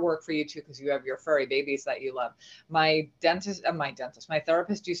 I'm sure, work for you too, because you have your furry babies that you love. My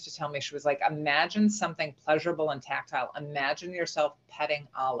therapist used to tell me, she was like, imagine something pleasurable and tactile. Imagine yourself petting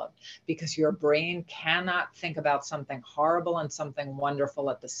Olive, because your brain cannot think about something horrible and something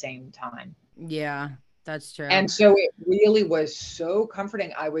wonderful at the same time. Yeah. That's true. And so it really was so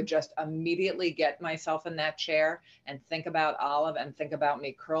comforting. I would just immediately get myself in that chair and think about Olive and think about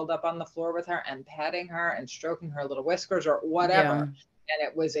me curled up on the floor with her and patting her and stroking her little whiskers or whatever. Yeah. And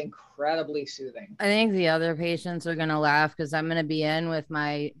it was incredibly soothing. I think the other patients are going to laugh because I'm going to be in with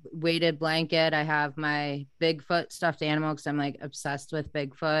my weighted blanket. I have my Bigfoot stuffed animal because I'm like obsessed with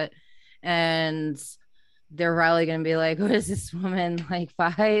Bigfoot. And they're probably going to be like, what is this woman, like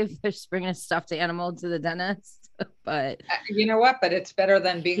 5? They're just bringing a stuffed animal to the dentist. But you know what? But it's better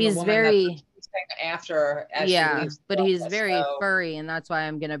than being he's the woman very after. Yeah, but he's very furry, and that's why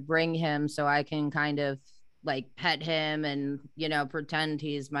I'm going to bring him so I can kind of like pet him and, you know, pretend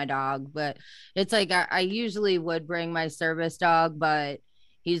he's my dog. But it's like I usually would bring my service dog, but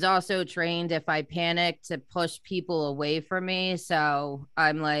he's also trained if I panic to push people away from me. So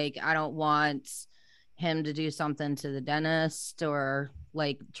I'm like, I don't want him to do something to the dentist or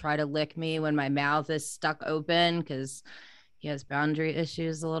like try to lick me when my mouth is stuck open, because he has boundary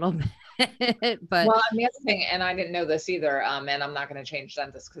issues a little bit. But well, and the other thing, and I didn't know this either, and I'm not going to change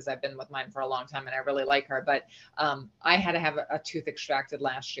dentists because I've been with mine for a long time and I really like her, but I had to have a tooth extracted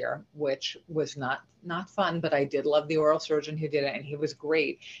last year, which was not fun, but I did love the oral surgeon who did it, and he was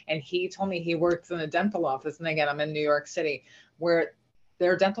great. And he told me he works in a dental office, and again, I'm in New York City, where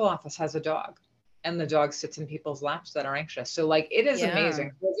their dental office has a dog. And the dog sits in people's laps that are anxious. So like, it is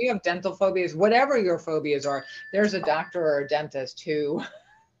amazing. If you have dental phobias, whatever your phobias are, there's a doctor or a dentist who,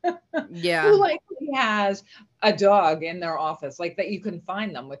 who likely has a dog in their office, like that you can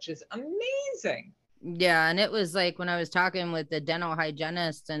find them, which is amazing. Yeah. And it was like when I was talking with the dental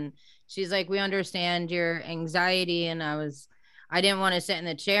hygienist, and she's like, we understand your anxiety. And I didn't want to sit in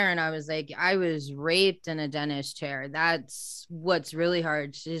the chair. And I was like, I was raped in a dentist chair. That's what's really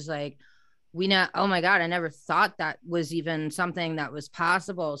hard. She's like, oh my God, I never thought that was even something that was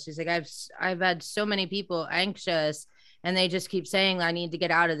possible. She's like, I've had so many people anxious and they just keep saying, I need to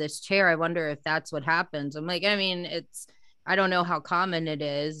get out of this chair. I wonder if that's what happens. I'm like, I mean, I don't know how common it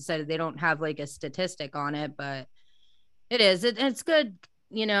is. So they don't have like a statistic on it, but it is. It's good,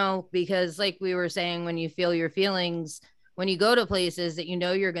 you know, because like we were saying, when you feel your feelings, when you go to places that you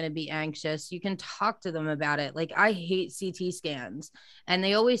know you're going to be anxious, you can talk to them about it. Like I hate CT scans, and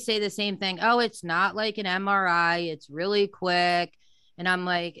they always say the same thing. Oh, it's not like an MRI. It's really quick. And I'm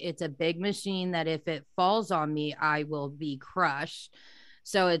like, it's a big machine that if it falls on me, I will be crushed.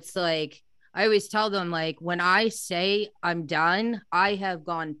 So it's like, I always tell them, like, when I say I'm done, I have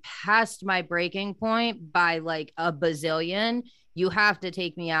gone past my breaking point by like a bazillion. You have to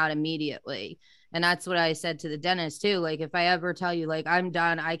take me out immediately. And that's what I said to the dentist too. Like, if I ever tell you, like, I'm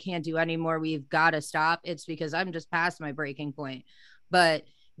done, I can't do anymore, we've got to stop, it's because I'm just past my breaking point. But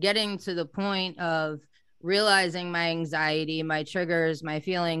getting to the point of realizing my anxiety, my triggers, my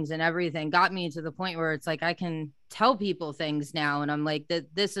feelings, and everything got me to the point where it's like I can tell people things now. And I'm like,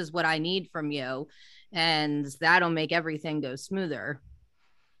 this is what I need from you. And that'll make everything go smoother.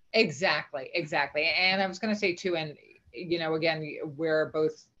 Exactly. And I was going to say too, and again, we're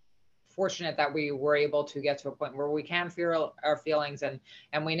both fortunate that we were able to get to a point where we can feel our feelings, and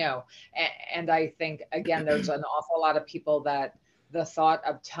we know. And I think, again, there's an awful lot of people that the thought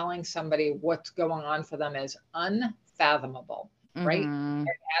of telling somebody what's going on for them is unfathomable, right? Mm-hmm.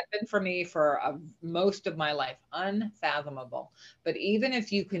 It had been for me for most of my life, unfathomable. But even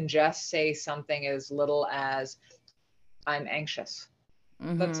if you can just say something as little as, I'm anxious.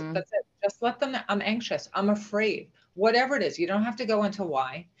 Mm-hmm. That's it. Just let them know, I'm anxious, I'm afraid, whatever it is. You don't have to go into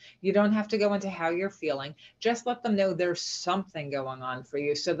why. You don't have to go into how you're feeling. Just let them know there's something going on for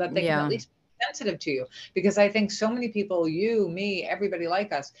you, so that they can at least be sensitive to you. Because I think so many people, you, me, everybody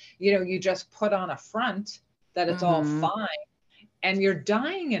like us, you just put on a front that it's all fine, and you're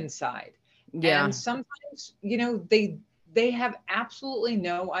dying inside. And sometimes, they have absolutely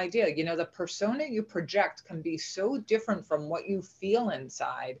no idea. The persona you project can be so different from what you feel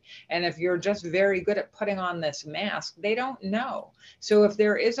inside. And if you're just very good at putting on this mask, they don't know. So if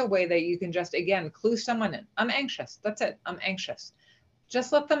there is a way that you can just, again, clue someone in, I'm anxious. That's it. I'm anxious.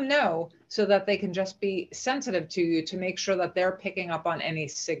 Just let them know, so that they can just be sensitive to you, to make sure that they're picking up on any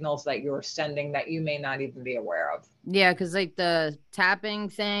signals that you're sending that you may not even be aware of. Yeah, because like the tapping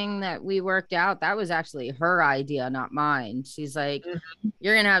thing that we worked out, that was actually her idea, not mine. She's like,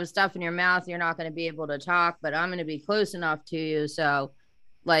 you're going to have stuff in your mouth, you're not going to be able to talk, but I'm going to be close enough to you. So,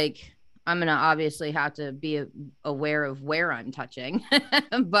 like, I'm going to obviously have to be aware of where I'm touching.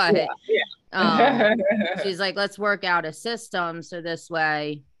 But she's like, let's work out a system so this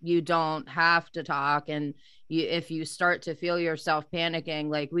way you don't have to talk. And if you start to feel yourself panicking,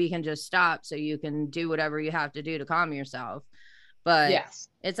 like, we can just stop so you can do whatever you have to do to calm yourself. But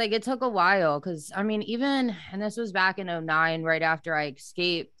it's like, it took a while, because I mean, even, and this was back in 2009, right after I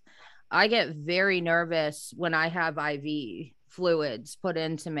escaped, I get very nervous when I have IV fluids put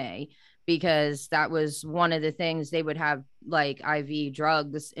into me, because that was one of the things they would have, like IV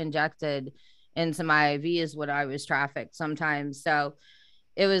drugs injected into my IV is what I was trafficked sometimes. So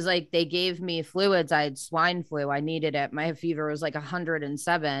it was like they gave me fluids. I had swine flu. I needed it. My fever was like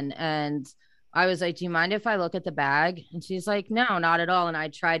 107. And I was like, do you mind if I look at the bag? And she's like, no, not at all. And I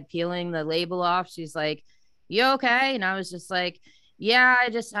tried peeling the label off. She's like, you okay? And I was just like, yeah,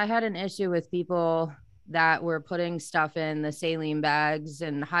 I had an issue with people that were putting stuff in the saline bags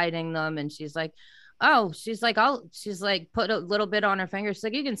and hiding them. And she's like, oh, she's like, put a little bit on her finger. She's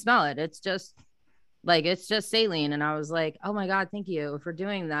like, you can smell it. It's just saline. And I was like, oh my God, thank you for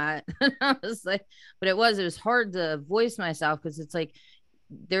doing that. I was like, but it was hard to voice myself, because it's like,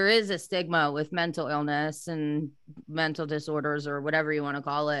 there is a stigma with mental illness and mental disorders, or whatever you want to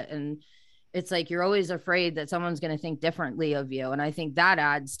call it. And it's like, you're always afraid that someone's going to think differently of you. And I think that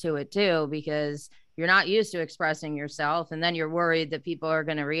adds to it too, because you're not used to expressing yourself. And then you're worried that people are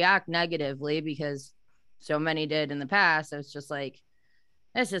going to react negatively, because so many did in the past. So it's just like,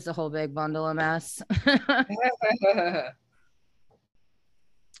 it's just a whole big bundle of mess.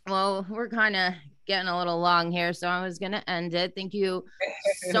 Well, we're kind of getting a little long here, so I was going to end it. Thank you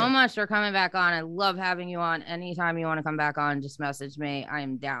so much for coming back on. I love having you on. Anytime you want to come back on, just message me. I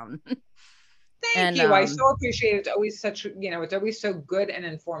am down. Thank you. I so appreciate it. It's always it's always so good and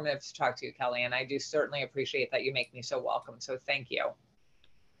informative to talk to you, Kelly. And I do certainly appreciate that you make me so welcome. So thank you.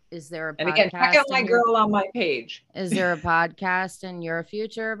 Is there a podcast? And again, check out my girl on my page. Is there a podcast in your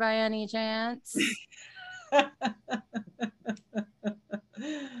future by any chance?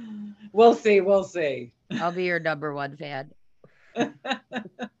 We'll see. I'll be your number one fan.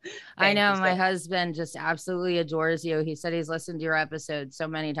 I know my husband just absolutely adores you. He said he's listened to your episode so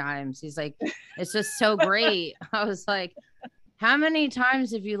many times. He's like, it's just so great. I was like, how many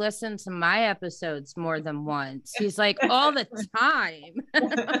times have you listened to my episodes more than once? He's like, all the time.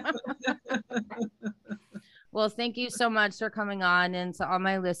 Well, thank you so much for coming on. And to all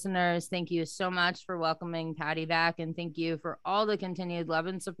my listeners, thank you so much for welcoming Patty back. And thank you for all the continued love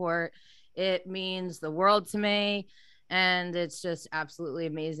and support. It means the world to me. And it's just absolutely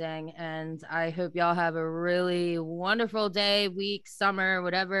amazing. And I hope y'all have a really wonderful day, week, summer,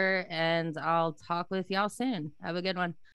 whatever. And I'll talk with y'all soon. Have a good one.